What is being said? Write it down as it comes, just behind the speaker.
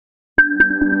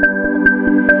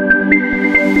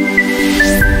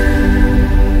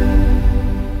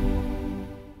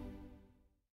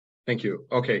Thank you.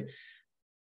 Okay.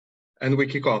 And we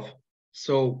kick off.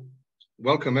 So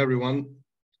welcome, everyone.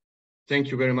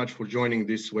 Thank you very much for joining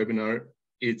this webinar.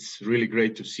 It's really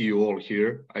great to see you all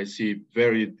here. I see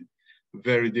very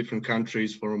different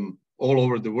countries from all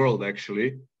over the world,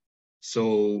 actually.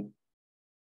 So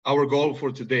our goal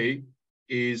for today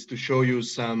is to show you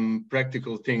some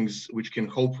practical things which can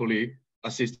hopefully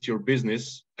assist your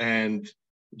business and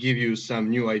give you some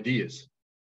new ideas.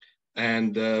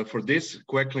 And for this,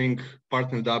 Queclink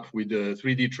partnered up with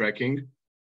 3Dtracking,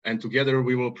 and together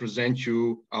we will present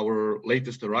you our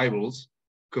latest arrivals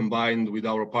combined with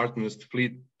our partners'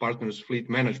 fleet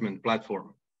management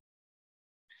platform.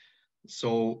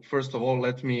 So first of all,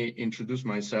 let me introduce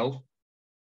myself.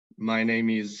 My name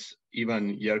is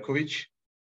Ivan Jerkovic.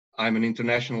 I'm an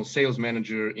international sales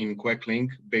manager in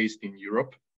Queclink based in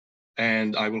Europe,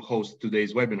 and I will host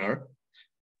today's webinar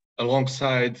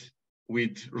alongside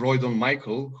with Roydon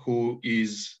Michael, who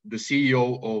is the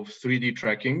CEO of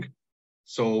 3Dtracking.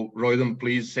 So Roydon,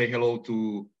 please say hello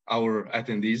to our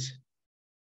attendees.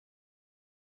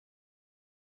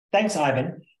 Thanks,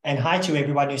 Ivan, and hi to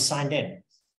everyone who signed in.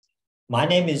 My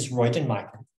name is Roydon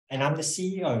Michael, and I'm the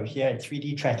CEO here at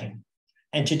 3Dtracking.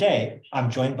 And today, I'm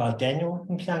joined by Daniel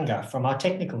Mkyanga from our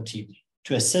technical team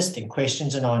to assist in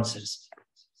questions and answers.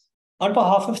 On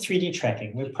behalf of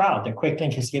 3Dtracking, we're proud that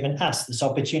Queclink has given us this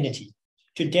opportunity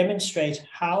to demonstrate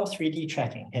how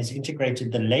 3Dtracking has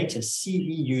integrated the latest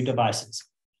CEU devices.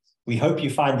 We hope you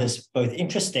find this both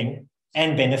interesting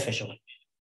and beneficial.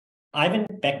 Ivan,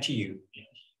 back to you.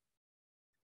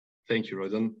 Thank you,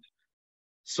 Roydon.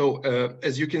 So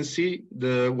as you can see,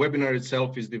 the webinar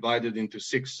itself is divided into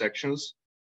 6 sections.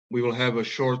 We will have a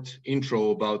short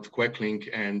intro about Queclink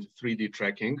and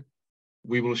 3Dtracking.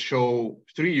 We will show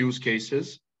 3 use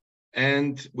cases,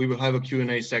 and we will have a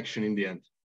Q&A section in the end.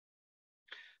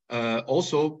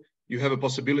 Also, you have a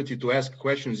possibility to ask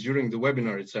questions during the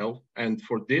webinar itself, and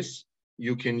for this,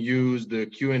 you can use the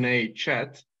Q&A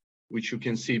chat, which you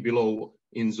can see below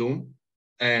in Zoom,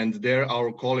 and there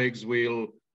our colleagues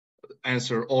will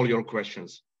answer all your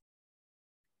questions.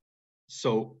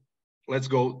 So let's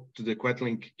go to the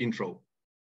Queclink intro.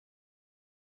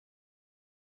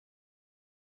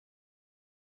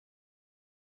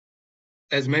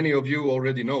 As many of you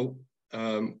already know,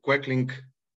 Queclink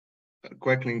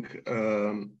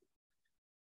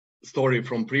story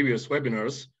from previous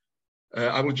webinars,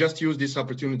 I will just use this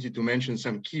opportunity to mention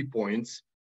some key points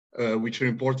which are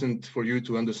important for you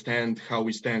to understand how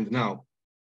we stand now.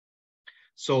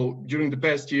 So during the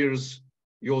past years,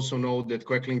 you also know that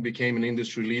Queclink became an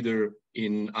industry leader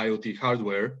in IoT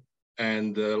hardware.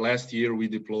 And last year we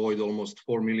deployed almost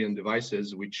 4 million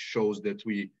devices, which shows that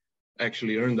we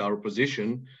actually earned our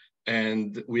position.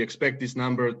 And we expect this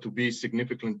number to be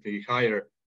significantly higher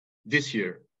this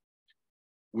year.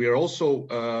 We are also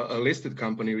a listed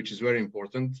company, which is very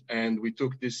important. And we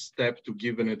took this step to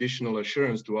give an additional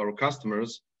assurance to our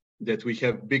customers that we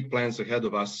have big plans ahead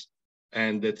of us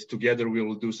and that together we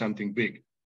will do something big.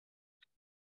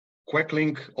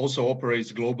 Queclink also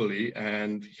operates globally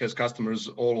and has customers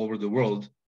all over the world.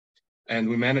 And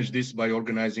we manage this by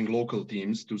organizing local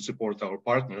teams to support our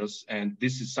partners. And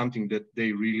this is something that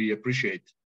they really appreciate.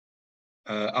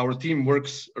 Our team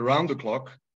works around the clock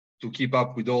to keep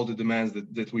up with all the demands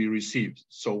that we receive.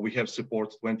 So we have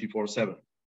support 24/7.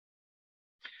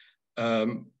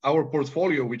 Our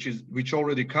portfolio, which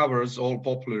already covers all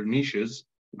popular niches,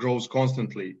 grows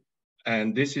constantly.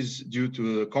 And this is due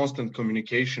to constant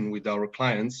communication with our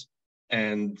clients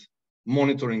and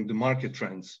monitoring the market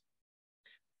trends.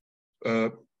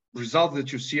 Results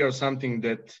that you see are something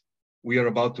that we are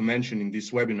about to mention in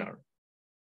this webinar.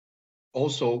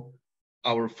 Also,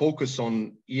 our focus on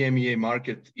EMEA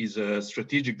market is a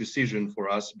strategic decision for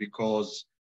us because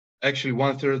actually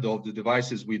 1/3 of the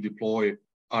devices we deploy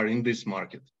are in this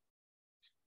market.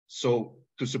 So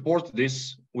to support this,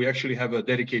 we actually have a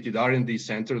dedicated R&D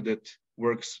center that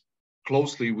works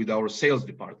closely with our sales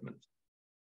department.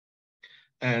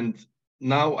 And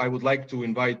now I would like to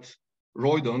invite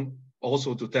Roydon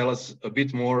also to tell us a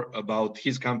bit more about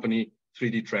his company,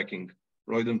 3Dtracking.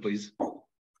 Roydon, please.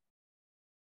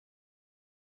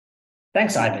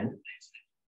 Thanks, Ivan.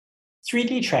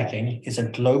 3Dtracking is a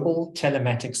global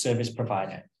telematics service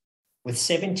provider with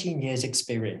 17 years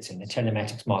experience in the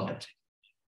telematics market.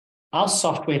 Our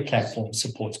software platform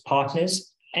supports partners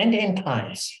and end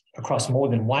clients across more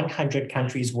than 100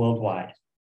 countries worldwide,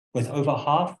 with over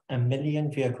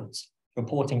 500,000 vehicles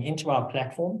reporting into our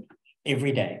platform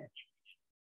every day.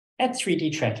 At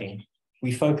 3Dtracking,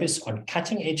 we focus on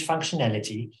cutting-edge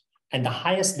functionality and the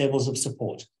highest levels of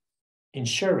support,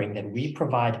 ensuring that we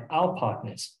provide our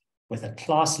partners with a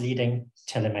class-leading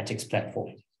telematics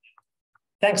platform.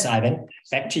 Thanks, Ivan.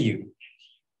 Back to you.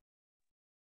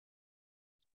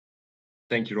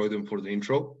 Thank you, Royden, for the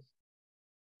intro.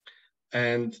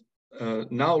 And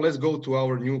now let's go to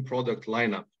our new product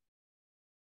lineup.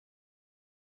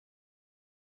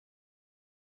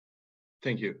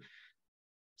 Thank you.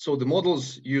 So the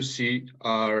models you see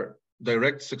are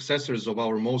direct successors of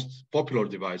our most popular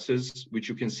devices, which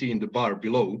you can see in the bar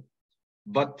below,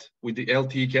 but with the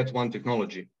LTE Cat 1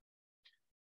 technology.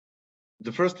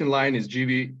 The first in line is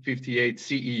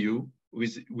GV58CEU,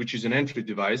 which is an entry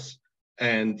device.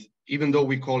 And even though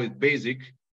we call it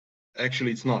basic,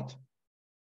 actually it's not.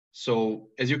 So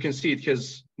as you can see, it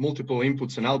has multiple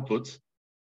inputs and outputs.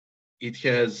 It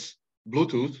has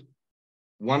Bluetooth,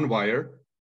 one wire.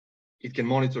 It can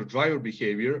monitor driver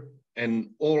behavior and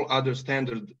all other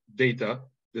standard data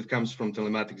that comes from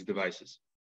telematics devices.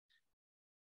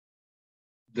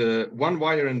 The one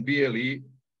wire and BLE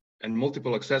and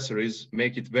multiple accessories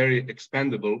make it very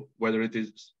expandable, whether it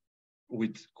is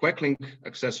with Queclink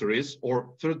accessories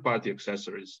or third-party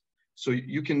accessories. So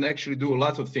you can actually do a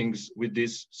lot of things with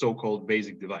this so-called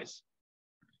basic device.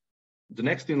 The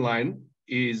next in line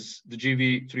is the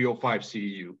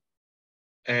GV305CEU.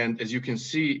 And as you can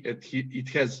see, it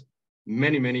has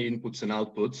many inputs and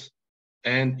outputs,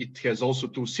 and it has also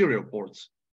two serial ports,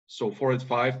 so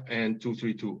 485 and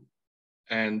 232.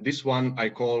 And this one I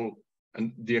call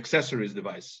the accessories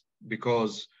device,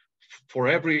 because for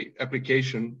every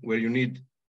application where you need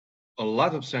a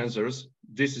lot of sensors,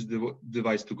 this is the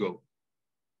device to go.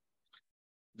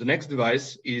 The next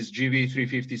device is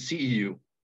GV350CEU,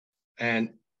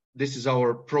 and this is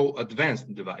our Pro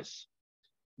Advanced device.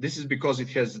 This is because it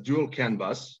has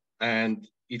Dual-CANBus, and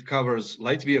it covers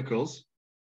light vehicles,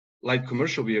 light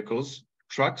commercial vehicles,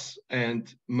 trucks,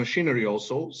 and machinery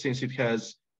also, since it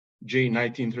has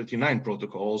J1939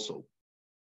 protocol also.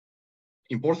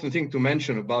 Important thing to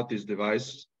mention about this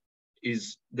device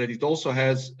is that it also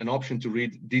has an option to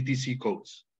read DTC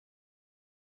codes.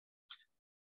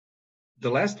 The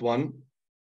last one,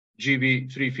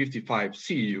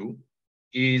 GV355CEU,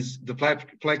 is the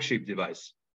flagship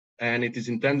device, and it is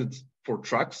intended for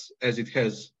trucks as it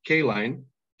has K-line,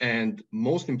 and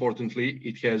most importantly,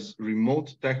 it has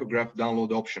remote tachograph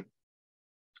download option.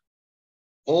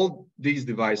 All these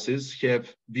devices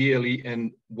have BLE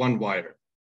and one wire,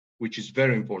 which is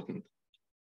very important.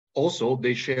 Also,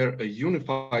 they share a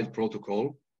unified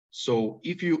protocol, so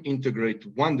if you integrate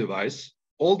one device,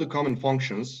 all the common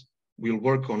functions will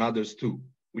work on others too,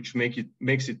 which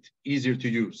makes it easier to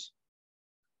use.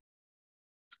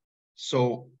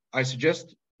 So I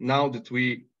suggest now that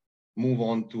we move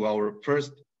on to our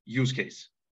first use case.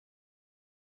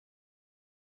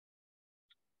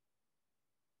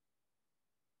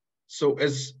 So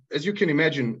as you can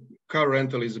imagine, car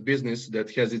rental is a business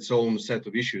that has its own set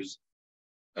of issues.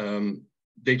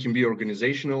 They can be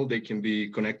organizational, they can be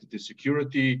connected to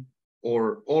security,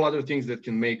 or all other things that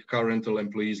can make car rental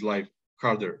employees' life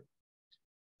harder.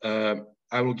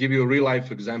 I will give you a real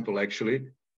life example, actually.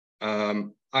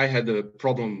 I had a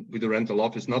problem with the rental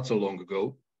office not so long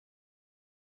ago.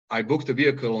 I booked a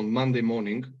vehicle on Monday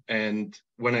morning, and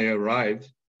when I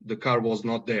arrived, the car was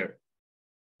not there.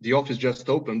 The office just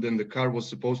opened, and the car was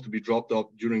supposed to be dropped off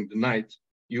during the night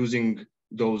using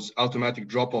those automatic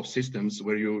drop-off systems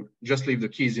where you just leave the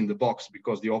keys in the box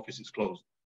because the office is closed.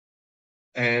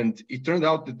 And it turned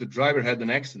out that the driver had an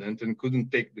accident and couldn't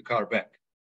take the car back.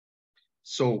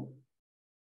 So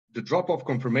the drop-off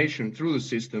confirmation through the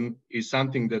system is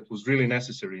something that was really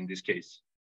necessary in this case.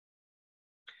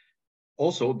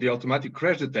 Also, the automatic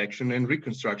crash detection and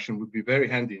reconstruction would be very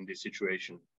handy in this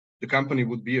situation. The company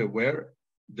would be aware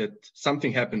that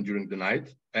something happened during the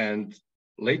night, and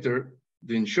later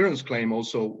the insurance claim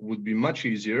also would be much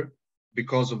easier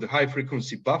because of the high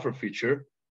frequency buffer feature,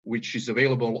 which is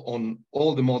available on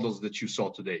all the models that you saw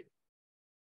today.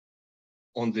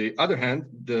 On the other hand,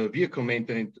 the vehicle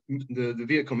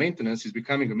maintenance is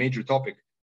becoming a major topic.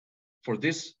 For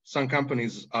this, some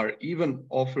companies are even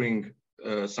offering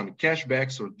some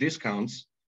cashbacks or discounts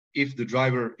if the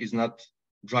driver is not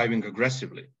driving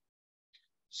aggressively.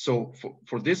 So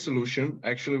for this solution,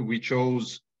 actually, we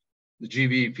chose the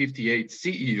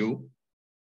GV58CEU,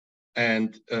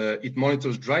 and it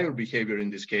monitors driver behavior in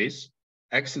this case,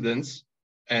 accidents,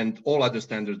 and all other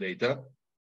standard data.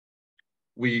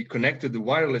 We connected the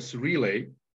wireless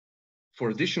relay for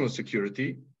additional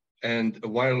security and a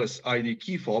wireless ID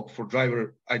key fob for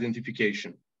driver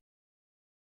identification.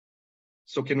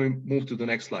 So can we move to the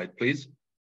next slide, please?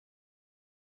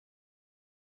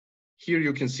 Here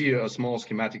you can see a small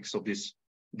schematics of this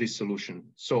solution.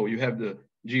 So you have the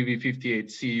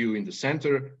GV58CEU in the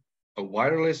center. a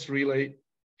wireless relay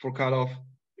for cutoff,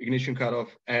 ignition cutoff,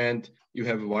 and you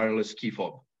have a wireless key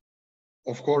fob.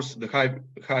 Of course, the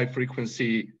high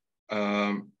frequency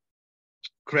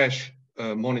crash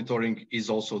monitoring is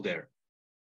also there.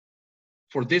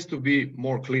 For this to be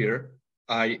more clear,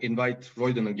 I invite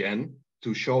Royden again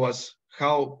to show us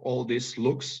how all this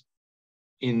looks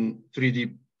in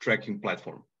 3D tracking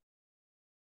platform.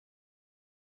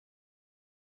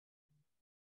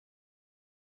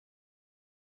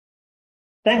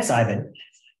 Thanks, Ivan.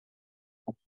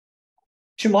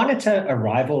 To monitor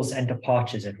arrivals and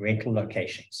departures at rental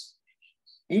locations,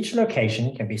 each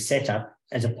location can be set up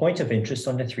as a point of interest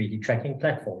on the 3D tracking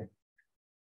platform.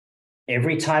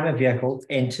 Every time a vehicle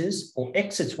enters or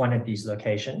exits one of these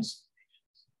locations,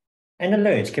 an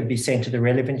alert can be sent to the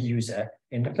relevant user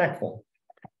in the platform.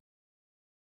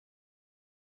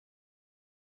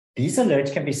 These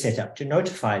alerts can be set up to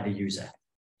notify the user.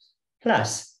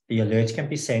 Plus, the alert can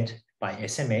be sent by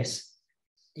SMS,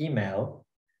 email,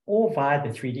 or via the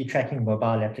 3D tracking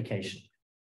mobile application.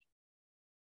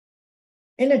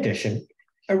 In addition,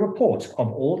 a report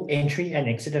of all entry and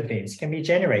exit events can be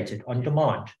generated on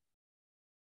demand.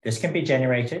 This can be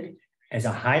generated as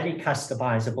a highly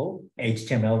customizable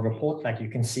HTML report like you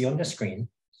can see on the screen,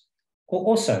 or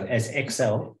also as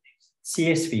Excel,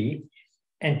 CSV,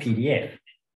 and PDF.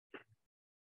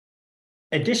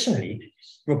 Additionally,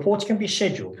 reports can be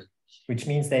scheduled, which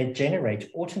means they generate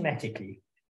automatically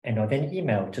and are then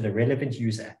emailed to the relevant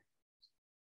user.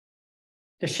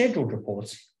 The scheduled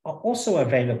reports are also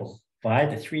available via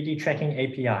the 3D tracking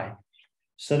API,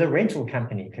 so the rental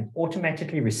company can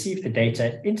automatically receive the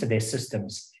data into their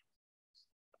systems.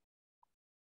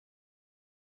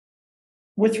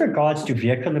 With regards to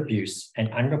vehicle abuse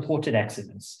and unreported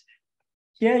accidents,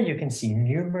 here you can see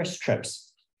numerous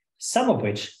trips, some of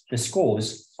which the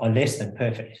scores are less than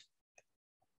perfect.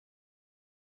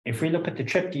 If we look at the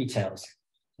trip details,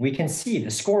 we can see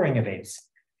the scoring events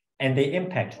and their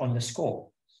impact on the score.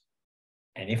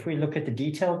 And if we look at the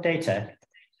detailed data,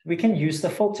 we can use the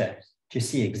filter to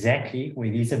see exactly where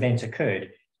these events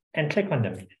occurred and click on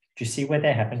them to see where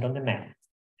they happened on the map.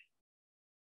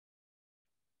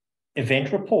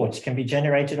 Event reports can be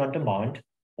generated on demand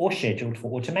or scheduled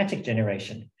for automatic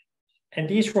generation. And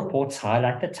these reports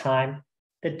highlight the time,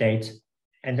 the date,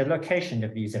 and the location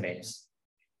of these events.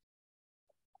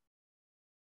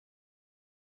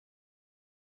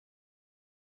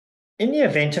 In the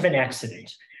event of an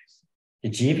accident, the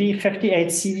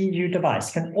GV58CEU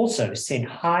device can also send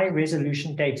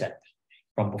high-resolution data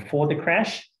from before the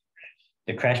crash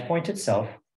point itself,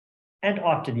 and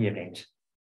after the event.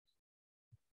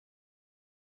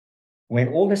 When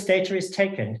all this data is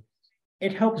taken,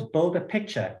 it helps build a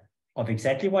picture of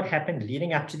exactly what happened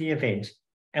leading up to the event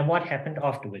and what happened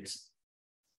afterwards.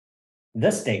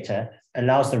 This data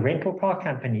allows the rental car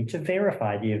company to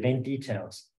verify the event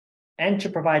details and to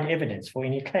provide evidence for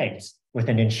any claims with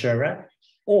an insurer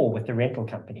or with the rental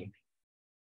company.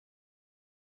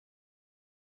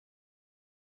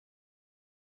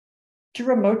 To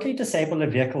remotely disable a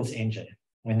vehicle's engine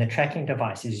when the tracking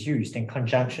device is used in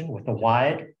conjunction with a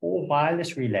wired or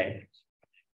wireless relay,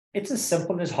 it's as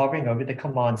simple as hovering over the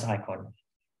commands icon,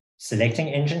 selecting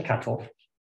engine cutoff,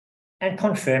 and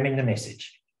confirming the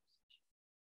message.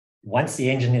 Once the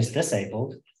engine is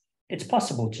disabled, it's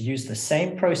possible to use the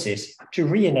same process to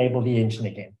re-enable the engine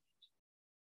again.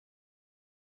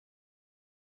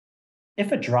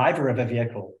 If a driver of a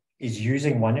vehicle is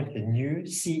using one of the new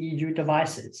CEU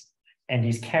devices and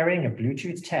is carrying a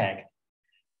Bluetooth tag,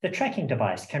 the tracking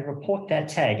device can report that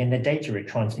tag in the data it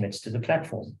transmits to the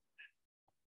platform.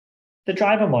 The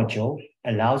driver module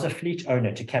allows a fleet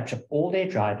owner to capture all their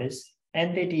drivers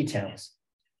and their details,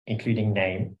 including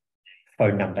name,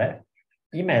 phone number,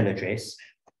 email address,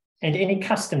 and any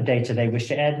custom data they wish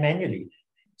to add manually,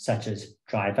 such as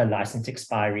driver license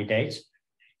expiry date,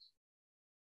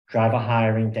 driver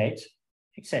hiring date,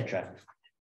 etc.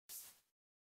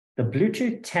 The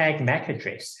Bluetooth tag MAC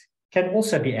address can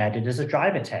also be added as a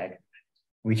driver tag,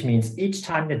 which means each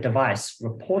time the device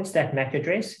reports that MAC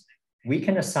address, we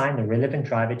can assign the relevant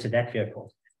driver to that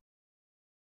vehicle.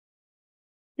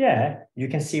 Here, you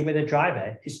can see where the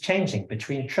driver is changing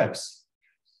between trips.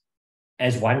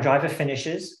 As one driver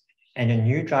finishes and a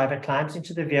new driver climbs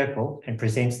into the vehicle and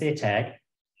presents their tag,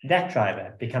 that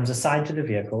driver becomes assigned to the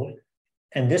vehicle,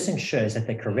 and this ensures that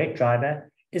the correct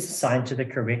driver is assigned to the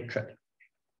correct trip.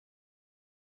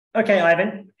 Okay,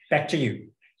 Ivan, back to you.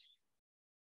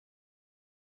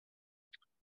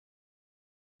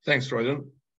 Thanks, Royden.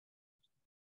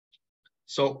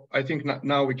 So I think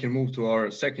now we can move to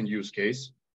our second use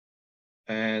case.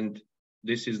 And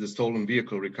This is the stolen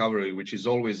vehicle recovery, which is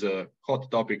always a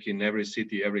hot topic in every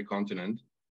city, every continent.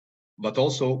 But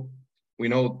also, we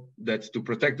know that to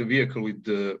protect the vehicle with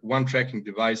the one tracking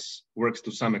device works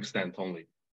to some extent only.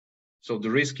 So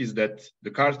the risk is that the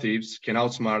car thieves can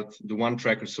outsmart the one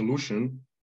tracker solution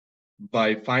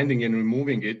by finding and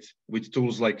removing it with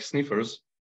tools like sniffers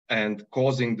and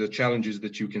causing the challenges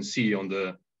that you can see on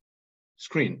the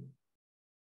screen.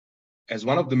 As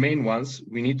one of the main ones,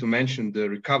 we need to mention the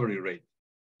recovery rate.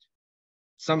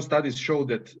 Some studies show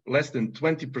that less than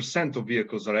 20% of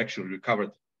vehicles are actually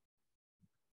recovered.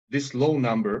 This low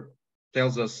number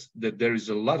tells us that there is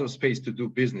a lot of space to do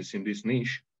business in this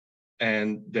niche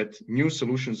and that new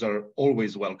solutions are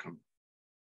always welcome.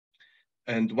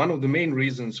 And one of the main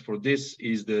reasons for this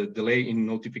is the delay in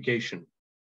notification.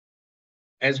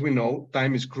 As we know,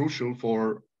 time is crucial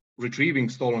for retrieving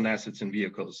stolen assets and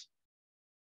vehicles.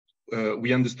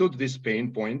 We understood this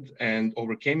pain point and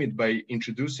overcame it by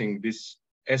introducing this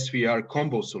SVR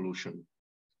combo solution.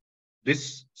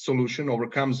 This solution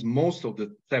overcomes most of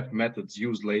the theft methods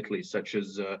used lately, such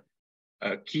as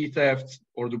key theft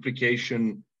or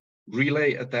duplication,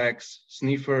 relay attacks,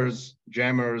 sniffers,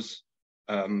 jammers,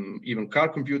 even car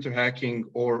computer hacking,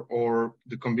 or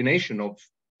the combination of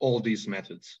all these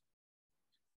methods.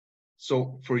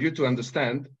 So for you to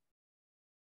understand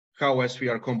how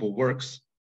SVR combo works,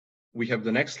 we have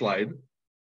the next slide.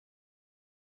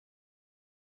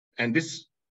 And this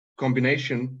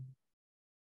combination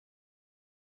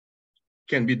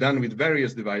can be done with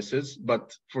various devices,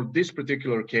 but for this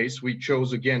particular case, we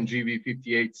chose again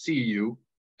GV58 CEU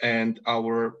and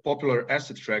our popular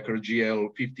asset tracker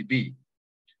GL50B.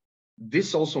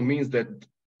 This also means that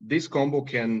this combo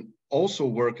can also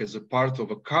work as a part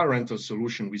of a car rental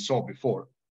solution we saw before.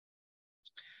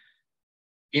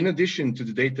 In addition to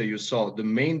the data you saw, the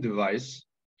main device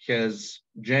has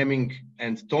jamming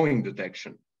and towing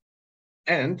detection,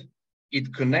 and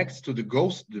it connects to the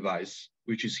ghost device,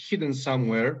 which is hidden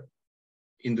somewhere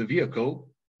in the vehicle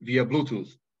via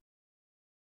Bluetooth.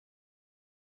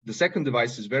 The second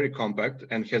device is very compact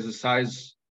and has a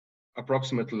size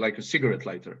approximately like a cigarette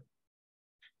lighter.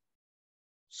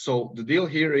 So the deal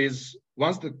here is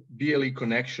once the BLE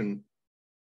connection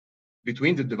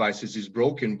between the devices is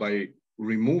broken by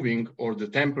removing or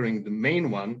detempering the main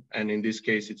one, and in this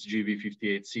case it's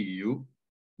GV58 CEU,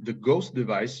 the ghost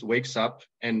device wakes up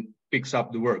and picks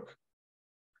up the work.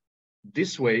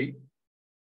 This way,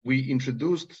 we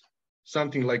introduced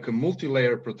something like a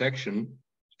multi-layer protection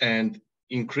and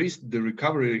increased the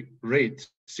recovery rate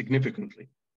significantly.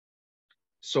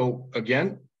 So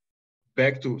again,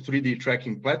 back to 3D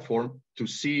tracking platform to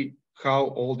see how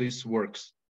all this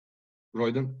works.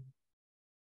 Royden?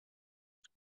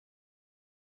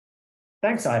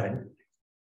 Thanks, Ivan.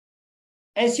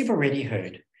 As you've already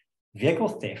heard, vehicle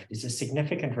theft is a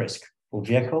significant risk for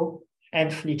vehicle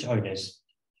and fleet owners.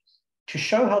 To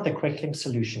show how the Queclink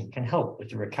solution can help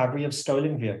with the recovery of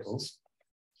stolen vehicles,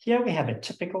 here we have a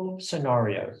typical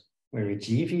scenario where a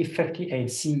GV58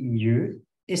 CEU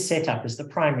is set up as the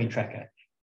primary tracker,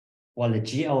 while the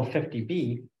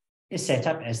GL50B is set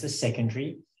up as the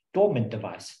secondary dormant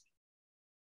device.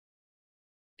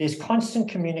 There's constant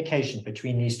communication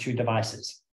between these two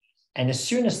devices, and as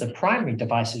soon as the primary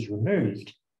device is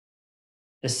removed,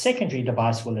 the secondary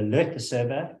device will alert the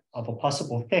server of a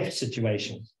possible theft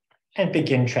situation and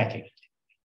begin tracking.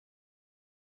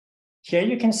 Here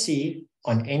you can see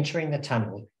on entering the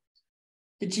tunnel,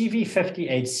 the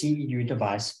GV58 CEU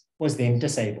device was then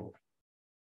disabled.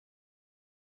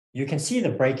 You can see the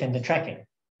break in the tracking.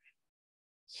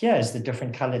 Here's the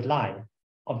different colored line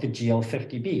of the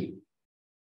GL50B.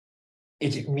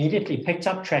 It immediately picked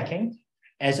up tracking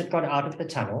as it got out of the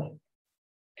tunnel,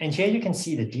 and here you can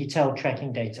see the detailed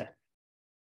tracking data.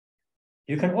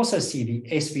 You can also see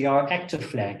the SVR active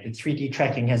flag that 3D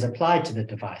tracking has applied to the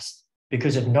device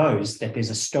because it knows that there's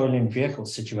a stolen vehicle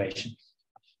situation.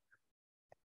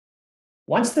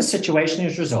 Once the situation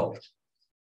is resolved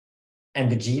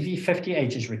and the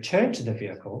GV58 is returned to the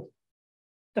vehicle,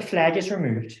 the flag is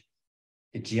removed,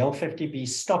 the GL50B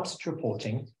stops its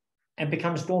reporting and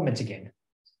becomes dormant again,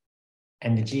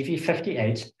 and the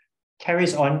GV58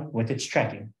 carries on with its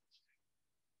tracking.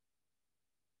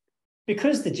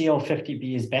 Because the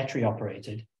GL50B is battery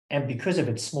operated, and because of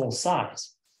its small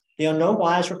size, there are no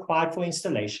wires required for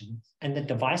installation, and the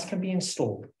device can be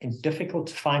installed in difficult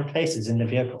to find places in the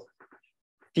vehicle.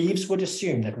 Thieves would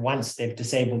assume that once they've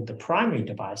disabled the primary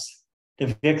device,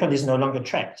 the vehicle is no longer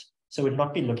tracked, so would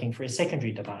not be looking for a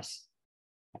secondary device.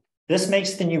 This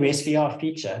makes the new SVR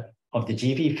feature of the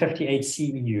GV58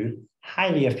 CEU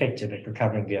highly effective at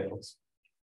recovering vehicles.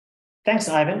 Thanks,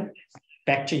 Ivan.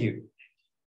 Back to you.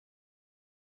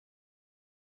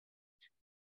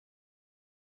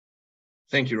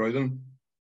 Thank you, Royden.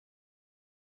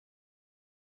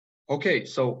 Okay,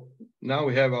 so now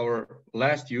we have our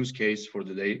last use case for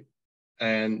the day,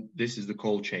 and this is the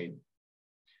cold chain.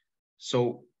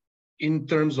 So in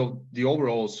terms of the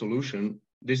overall solution,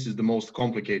 this is the most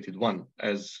complicated one,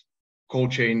 as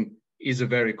cold chain is a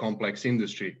very complex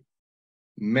industry.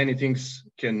 Many things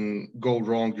can go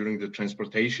wrong during the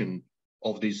transportation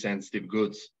of these sensitive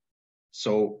goods.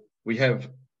 So we have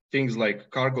things like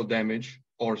cargo damage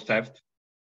or theft,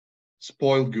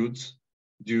 spoiled goods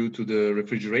due to the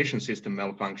refrigeration system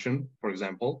malfunction, for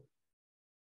example,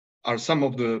 are some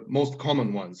of the most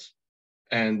common ones.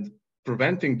 And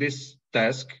preventing this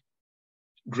task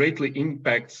greatly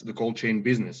impacts the cold chain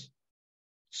business.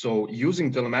 So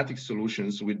using telematics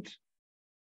solutions with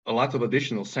a lot of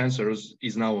additional sensors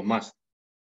is now a must.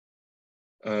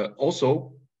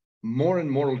 Also, more and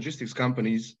more logistics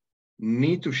companies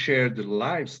need to share the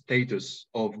live status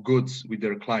of goods with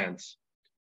their clients,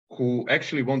 who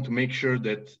actually want to make sure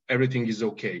that everything is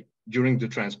okay during the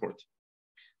transport.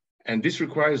 And this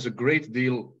requires a great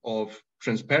deal of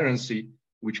transparency,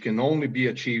 which can only be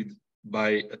achieved by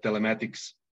a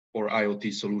telematics or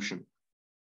IoT solution.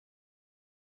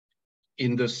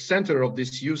 In the center of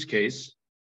this use case,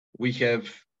 we have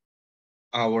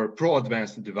our Pro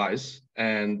Advanced device,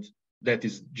 and that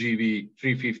is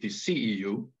GV350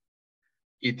 CEU.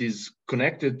 It is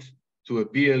connected to a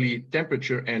BLE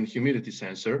temperature and humidity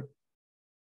sensor,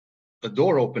 a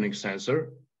door opening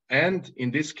sensor, and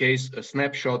in this case, a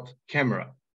snapshot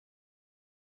camera.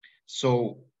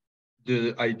 So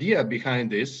the idea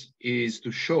behind this is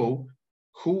to show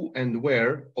who and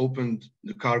where opened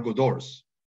the cargo doors.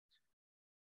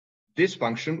 This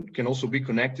function can also be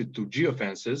connected to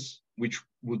geofences, which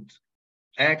would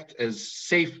act as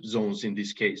safe zones in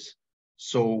this case.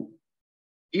 So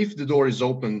if the door is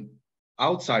open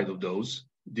outside of those,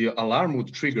 the alarm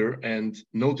would trigger and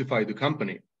notify the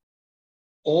company.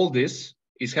 All this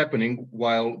is happening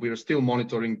while we are still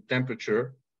monitoring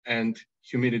temperature and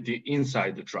humidity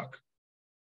inside the truck.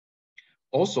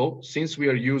 Also, since we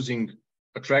are using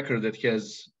a tracker that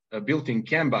has a built-in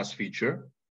CANBus feature,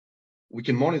 we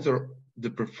can monitor the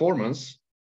performance,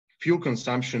 fuel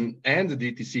consumption, and the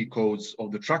DTC codes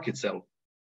of the truck itself.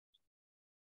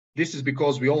 This is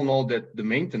because we all know that the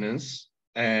maintenance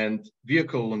and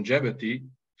vehicle longevity,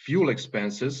 fuel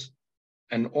expenses,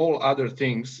 and all other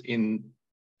things in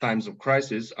times of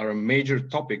crisis are a major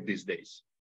topic these days.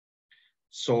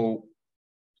 So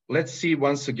let's see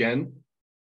once again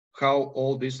how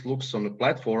all this looks on the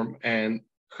platform and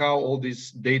how all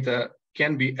this data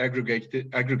can be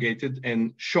aggregated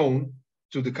and shown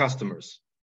to the customers.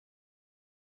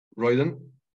 Royden,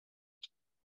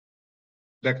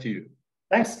 back to you.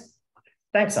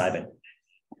 Thanks, Ivan.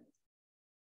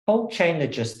 Cold chain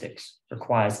logistics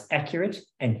requires accurate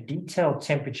and detailed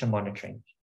temperature monitoring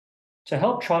to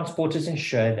help transporters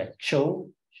ensure that chill,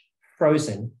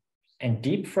 frozen, and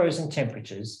deep frozen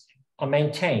temperatures are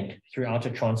maintained throughout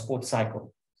a transport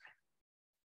cycle.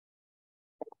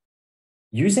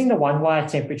 Using the one-wire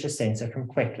temperature sensor from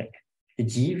Queclink, the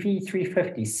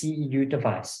GV350 CEU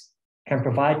device can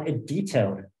provide a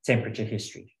detailed temperature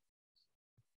history.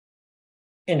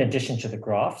 In addition to the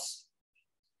graphs,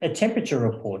 a temperature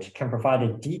report can provide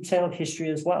a detailed history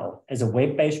as well as a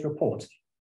web-based report,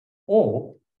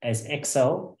 or as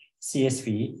Excel,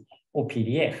 CSV, or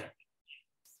PDF.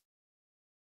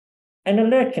 An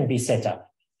alert can be set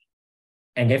up,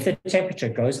 and if the temperature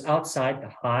goes outside the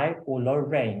high or low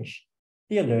range,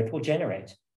 the alert will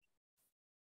generate.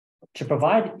 To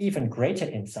provide even greater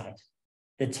insight,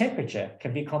 the temperature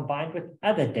can be combined with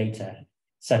other data,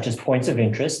 such as points of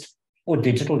interest, or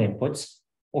digital inputs,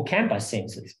 or CANBus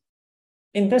sensors.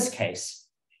 In this case,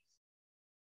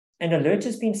 an alert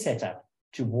has been set up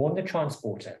to warn the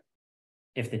transporter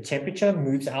if the temperature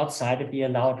moves outside of the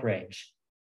allowed range,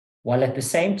 while at the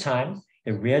same time,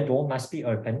 the rear door must be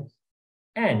open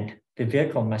and the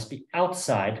vehicle must be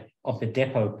outside of the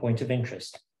depot point of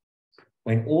interest.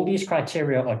 When all these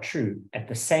criteria are true at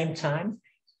the same time,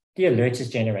 the alert is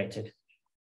generated.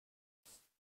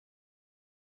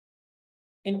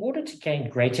 In order to gain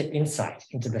greater insight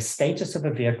into the status of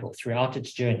a vehicle throughout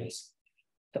its journeys,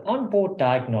 the onboard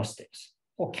diagnostics,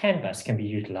 or CANBus, can be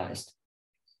utilized.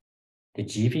 The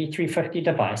GV350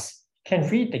 device can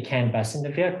read the CANBus in the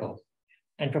vehicle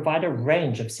and provide a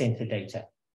range of sensor data,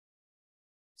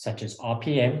 such as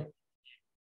RPM,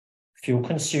 fuel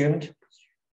consumed,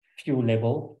 fuel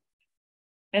level,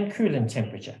 and coolant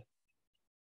temperature.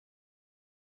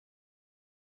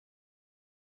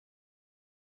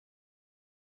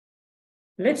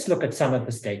 Let's look at some of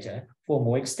this data for a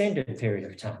more extended period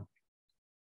of time.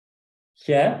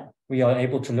 Here, we are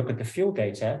able to look at the fuel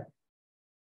data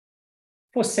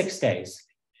for 6 days.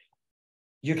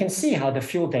 You can see how the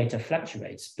fuel data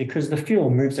fluctuates because the fuel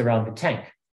moves around the tank.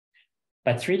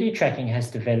 But 3D tracking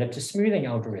has developed a smoothing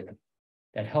algorithm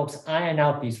that helps iron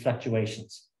out these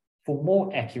fluctuations for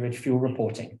more accurate fuel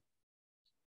reporting.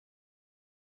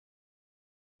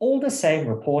 All the same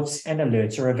reports and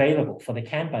alerts are available for the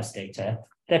CANBus data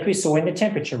that we saw in the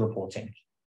temperature reporting,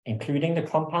 including the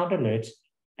compound alert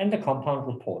and the compound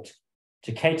report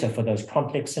to cater for those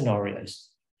complex scenarios.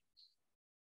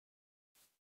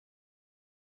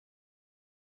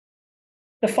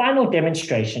 The final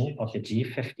demonstration of the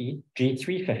G350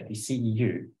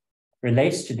 CEU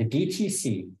relates to the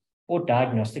DTC or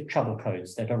diagnostic trouble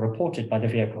codes that are reported by the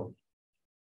vehicle.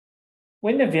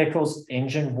 When the vehicle's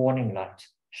engine warning light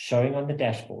showing on the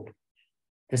dashboard,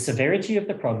 the severity of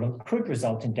the problem could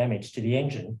result in damage to the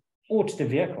engine or to the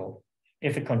vehicle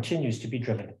if it continues to be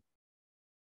driven.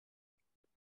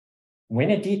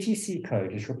 When a DTC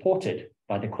code is reported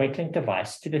by the Queclink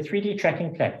device to the 3D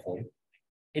tracking platform,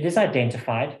 it is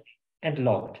identified and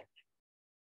logged.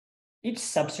 Each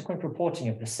subsequent reporting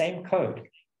of the same code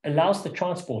allows the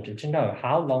transporter to know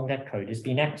how long that code has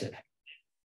been active.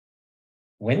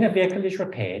 When the vehicle is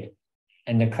repaired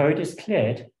and the code is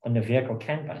cleared on the vehicle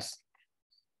CANBus,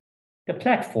 the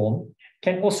platform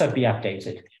can also be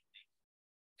updated.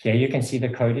 Here you can see the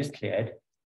code is cleared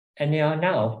and there are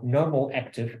now no more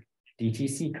active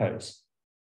DTC codes.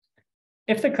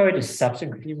 If the code is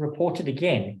subsequently reported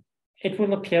again, it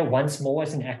will appear once more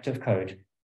as an active code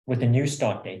with a new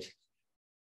start date.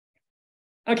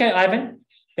 Okay, Ivan,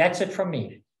 that's it from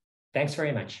me. Thanks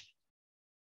very much.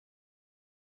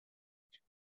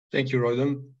 Thank you,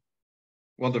 Royden.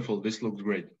 Wonderful, this looked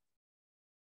great.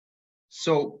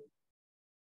 So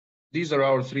these are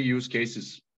our 3 use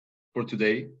cases for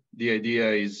today. The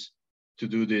idea is to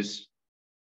do this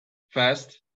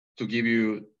fast, to give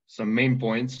you some main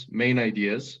points, main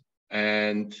ideas,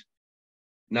 and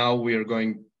now we are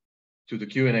going to the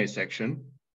Q&A section.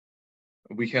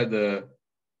 We had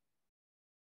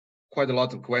quite a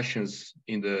lot of questions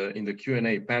in the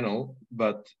Q&A panel,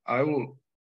 but I will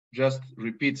just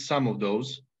repeat some of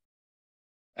those.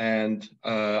 And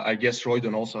I guess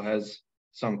Royden also has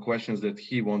some questions that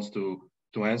he wants to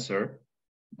answer.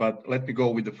 But let me go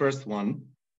with the first one.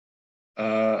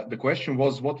 The question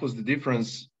was, what is the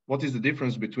difference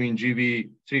between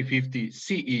GV350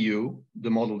 CEU, the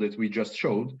model that we just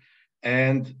showed,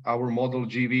 and our model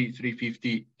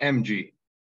GV350 MG?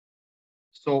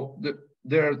 So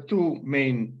there are 2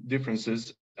 main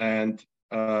differences, and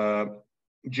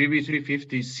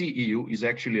GV350 CEU is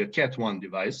actually a Cat 1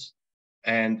 device,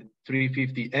 and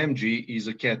 350 MG is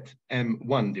a Cat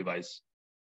M1 device.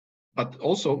 But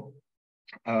also,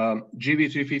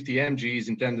 GV350 MG is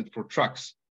intended for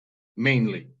trucks,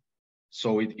 mainly.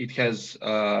 So it has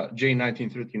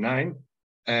J1939,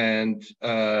 and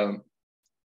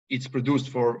it's produced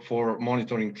for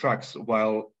monitoring trucks,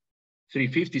 while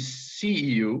 350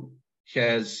 CEU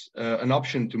has an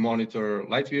option to monitor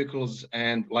light vehicles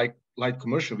and light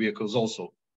commercial vehicles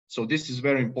also. So this is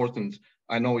very important.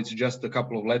 I know it's just a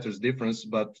couple of letters difference,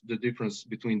 but the difference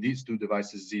between these 2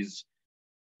 devices is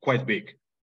quite big.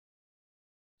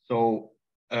 So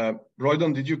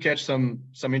Royden, did you catch some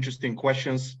interesting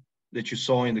questions that you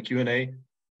saw in the Q&A?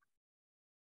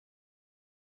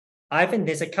 Ivan,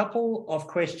 there's a couple of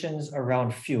questions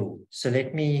around fuel, so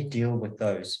let me deal with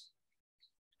those.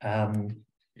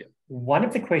 One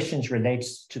of the questions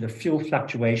relates to the fuel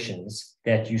fluctuations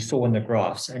that you saw in the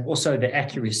graphs, and also the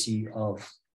accuracy of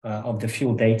the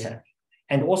fuel data,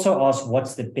 and also asks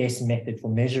what's the best method for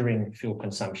measuring fuel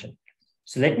consumption.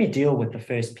 So let me deal with the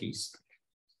first piece.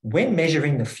 When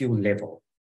measuring the fuel level,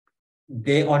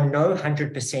 there are no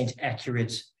 100%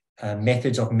 accurate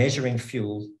methods of measuring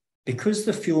fuel because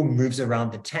the fuel moves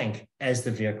around the tank as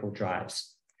the vehicle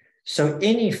drives. So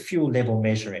any fuel level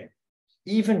measuring,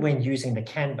 even when using the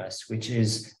CANBus, which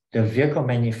is the vehicle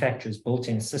manufacturer's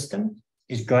built-in system,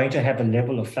 is going to have a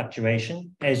level of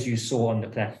fluctuation as you saw on the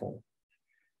platform.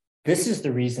 This is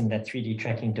the reason that 3D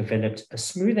Tracking developed a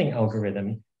smoothing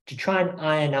algorithm to try and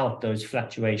iron out those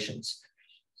fluctuations.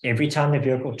 Every time the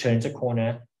vehicle turns a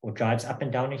corner or drives up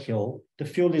and down a hill, the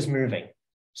fuel is moving.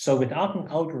 So without an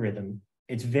algorithm,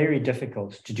 it's very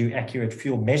difficult to do accurate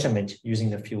fuel measurement using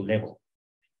the fuel level.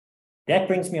 That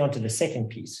brings me on to the second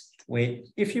piece, where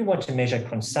if you want to measure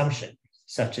consumption,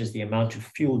 such as the amount of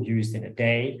fuel used in a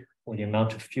day or the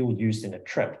amount of fuel used in a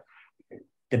trip,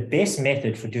 the best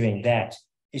method for doing that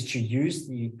is to use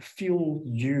the fuel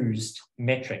used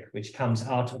metric, which comes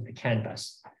out of the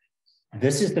CANBus.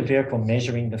 This is the vehicle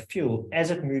measuring the fuel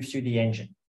as it moves through the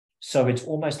engine. So it's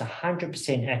almost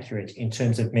 100% accurate in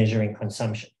terms of measuring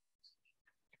consumption.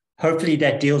 Hopefully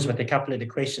that deals with a couple of the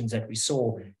questions that we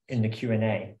saw in the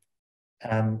Q&A.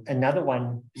 Another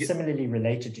one similarly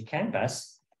related to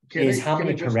CANBus is how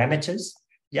many parameters.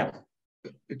 Yeah.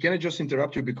 Can I just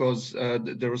interrupt you, because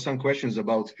there were some questions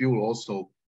about fuel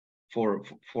also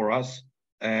for us.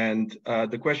 And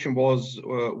the question was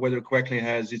whether Queclink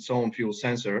has its own fuel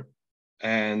sensor.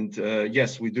 And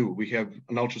yes, we do. We have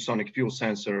an ultrasonic fuel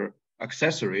sensor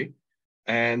accessory.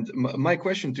 And my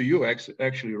question to you,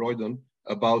 actually, Royden,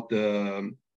 about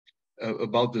the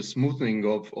smoothing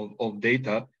of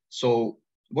data. So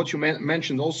what you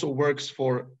mentioned also works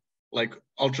for like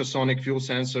ultrasonic fuel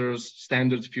sensors,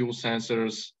 standard fuel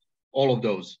sensors, all of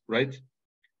those, right?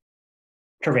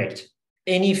 Correct.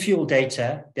 Any fuel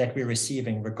data that we're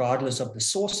receiving, regardless of the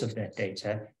source of that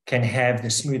data, can have the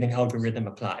smoothing algorithm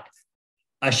applied.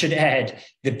 I should add,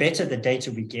 the better the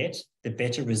data we get, the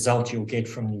better result you'll get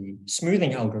from the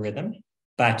smoothing algorithm.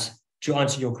 But to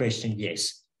answer your question,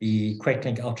 yes, the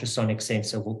Queclink ultrasonic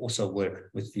sensor will also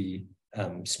work with the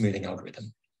smoothing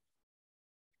algorithm.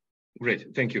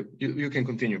 Great, thank you. You can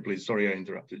continue, please. Sorry, I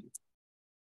interrupted you.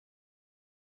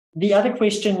 The other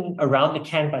question around the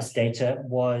CANBus data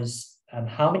was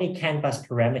how many CANBus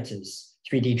parameters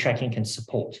 3D tracking can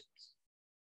support.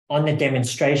 On the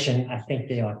demonstration, I think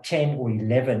there are 10 or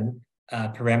 11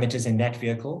 parameters in that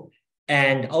vehicle.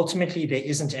 And ultimately, there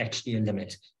isn't actually a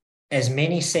limit. As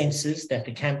many sensors that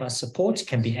the CANBus supports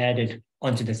can be added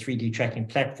onto the 3D tracking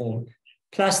platform,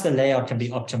 plus the layout can be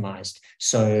optimized.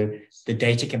 So the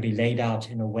data can be laid out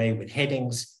in a way with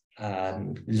headings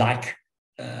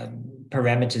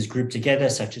parameters grouped together,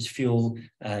 such as fuel,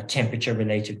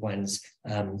 temperature-related ones.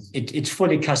 It's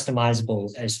fully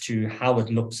customizable as to how it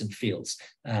looks and feels.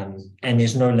 And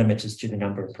there's no limit as to the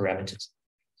number of parameters.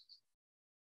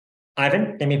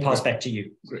 Ivan, let me pass back to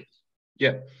you. Great.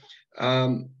 Yeah.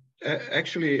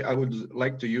 Actually, I would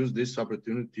like to use this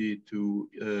opportunity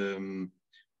to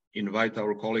invite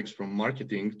our colleagues from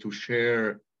marketing to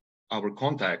share our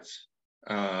contacts.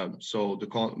 So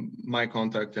my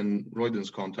contact and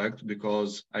Royden's contact,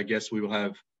 because I guess we will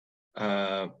have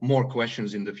more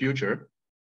questions in the future.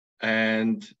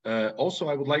 And also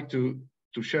I would like to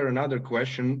share another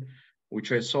question,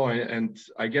 which I saw, and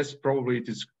I guess probably it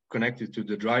is connected to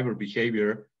the driver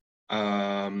behavior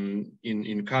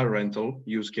in car rental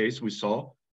use case we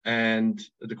saw. And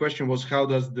the question was, how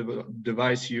does the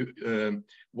device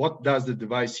what does the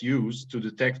device use to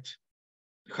detect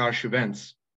harsh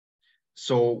events?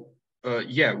 So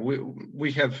yeah,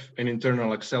 we have an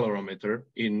internal accelerometer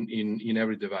in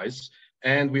every device,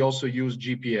 and we also use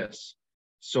GPS.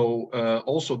 So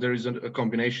also there is a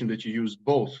combination that you use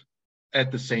both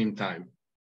at the same time.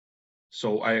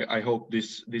 So I hope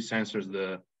this answers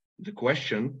the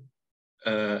question.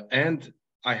 And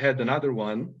I had another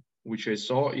one, which I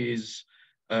saw is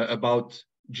about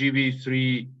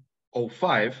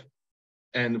GB305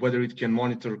 and whether it can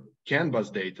monitor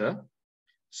CANBus data.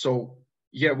 So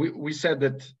yeah, we said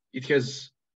that it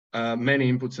has many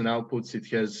inputs and outputs. It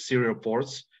has serial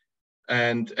ports,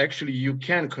 and actually you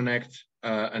can connect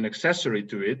an accessory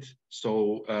to it.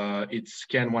 So it's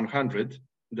CAN 100,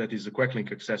 that is a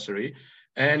Queclink accessory,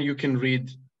 and you can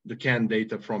read the CAN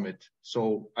data from it.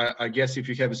 So I guess if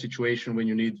you have a situation when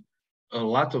you need a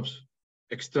lot of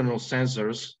external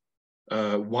sensors,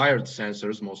 wired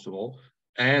sensors most of all,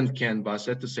 and CANBus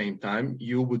at the same time,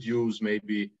 you would use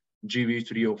maybe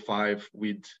GB305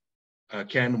 with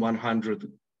CAN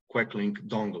 100 Queclink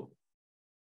dongle.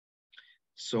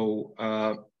 So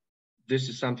this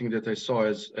is something that I saw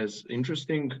as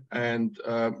interesting. And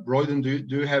Royden,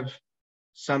 do you have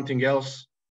something else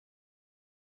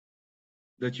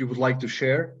that you would like to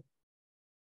share?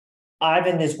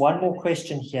 Ivan, there's one more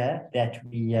question here that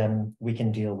we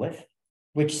can deal with,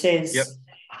 which says, yep,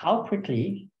 how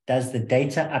quickly does the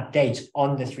data update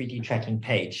on the 3D tracking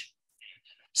page?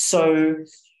 So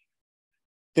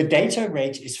the data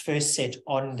rate is first set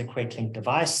on the Queclink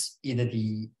device, either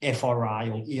the FRI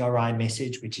or ERI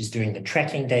message, which is doing the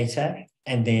tracking data,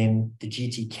 and then the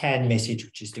GT-CAN message,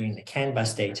 which is doing the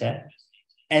CANBus data.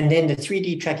 And then the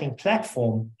 3D tracking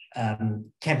platform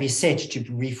can be set to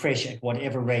refresh at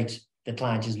whatever rate the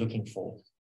client is looking for.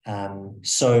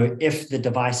 So if the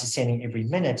device is sending every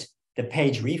minute, the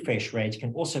page refresh rate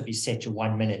can also be set to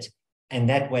 1 minute. And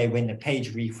that way, when the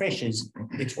page refreshes,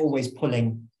 it's always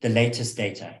pulling the latest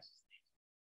data.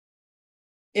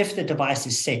 If the device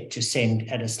is set to send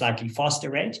at a slightly faster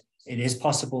rate, it is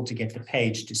possible to get the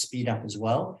page to speed up as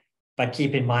well. But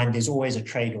keep in mind, there's always a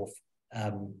trade-off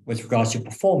with regards to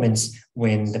performance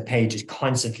when the page is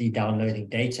constantly downloading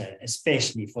data,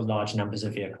 especially for large numbers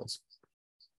of vehicles.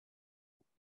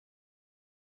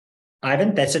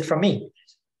 Ivan, that's it from me.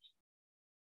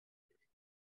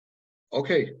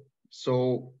 Okay,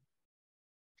 so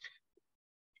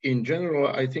in general,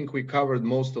 I think we covered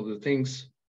most of the things,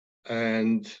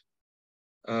 and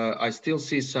I still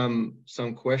see some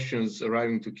questions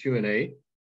arriving to Q&A.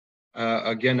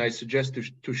 Again, I suggest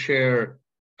to share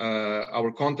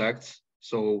our contacts,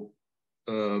 so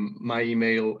my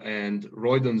email and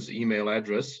Royden's email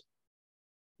address,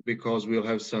 because we'll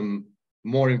have some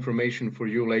more information for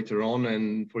you later on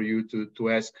and for you to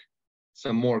ask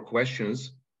some more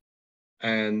questions.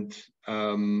 And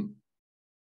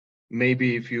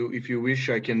maybe if you wish,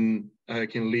 I can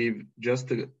leave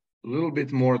just a little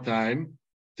bit more time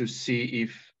to see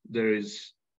if there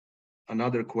is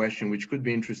another question which could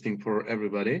be interesting for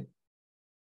everybody.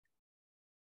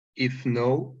 If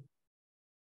no,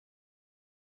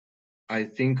 I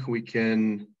think we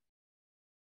can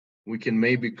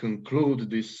maybe conclude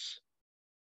this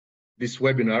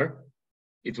webinar.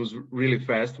 It was really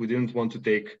fast. We didn't want to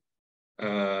take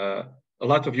a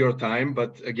lot of your time,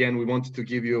 but again, we wanted to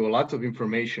give you a lot of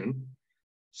information.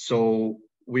 So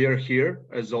we are here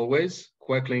as always,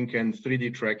 Queclink and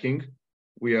 3Dtracking.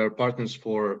 We are partners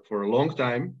for a long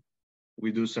time.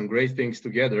 We do some great things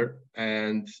together,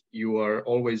 and you are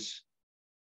always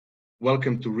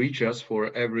welcome to reach us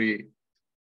for every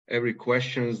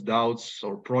questions, doubts,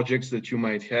 or projects that you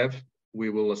might have.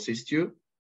 We will assist you.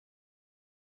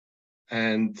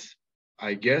 And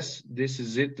I guess this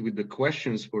is it with the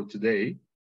questions for today.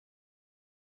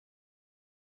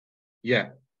 Yeah.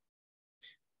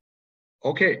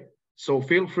 Okay, so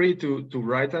feel free to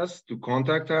write us, to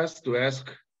contact us, to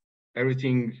ask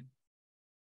everything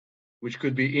which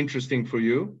could be interesting for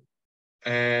you,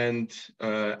 and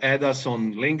add us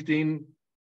on LinkedIn,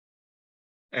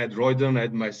 add Royden,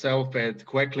 add myself, add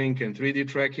Queclink and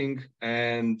 3Dtracking.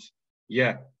 And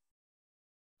yeah,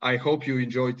 I hope you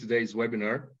enjoyed today's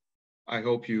webinar. I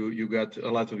hope you got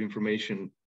a lot of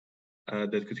information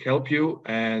that could help you.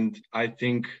 And I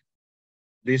think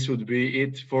this would be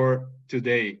it for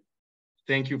today.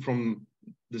 Thank you from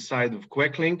the side of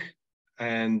Queclink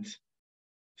and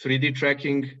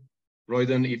 3Dtracking.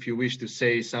 Royden, if you wish to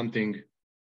say something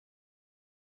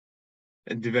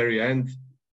at the very end,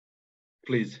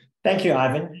 please. Thank you,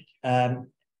 Ivan.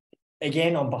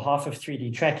 Again, on behalf of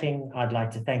 3Dtracking, I'd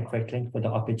like to thank Queclink for the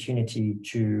opportunity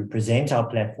to present our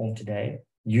platform today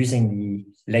using the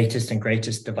latest and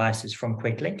greatest devices from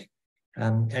Queclink.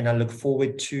 And I look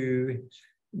forward to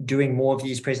doing more of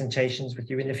these presentations with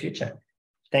you in the future.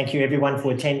 Thank you, everyone,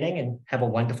 for attending, and have a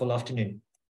wonderful afternoon.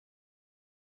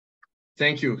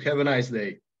 Thank you. Have a nice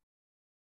day.